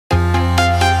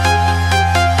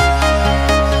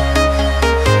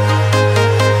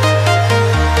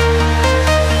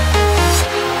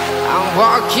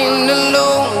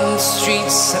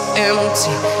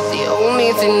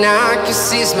and I can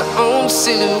see my own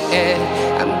silhouette.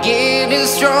 I'm getting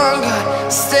stronger,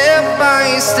 step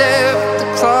by step. The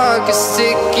clock is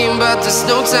ticking, but there's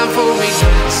no time for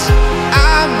regrets.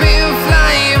 I've been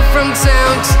flying from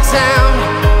town to town,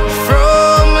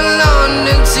 from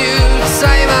London to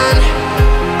Taiwan.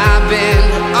 I've been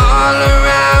all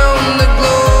around the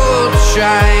globe,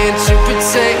 trying to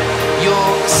protect your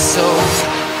soul.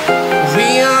 We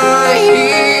are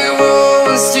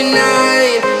heroes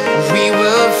tonight. We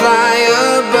will fly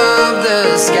above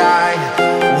the sky.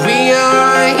 We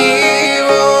are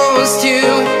heroes tonight.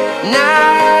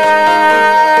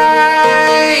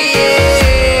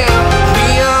 Yeah. We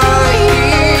are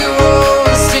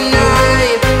heroes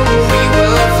tonight. We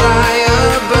will fly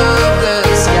above the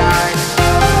sky.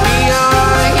 We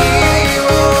are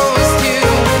heroes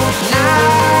tonight.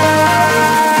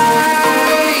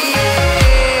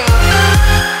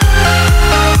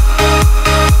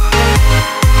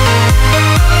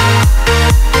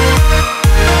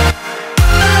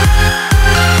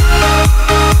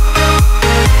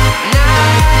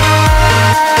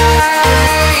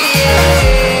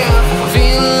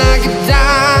 Feel like a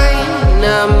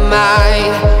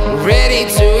dynamite, ready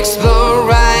to explode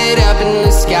right up in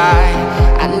the sky.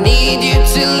 I need you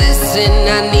to listen,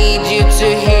 I need you to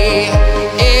hear,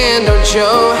 and don't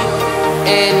show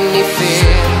any fear.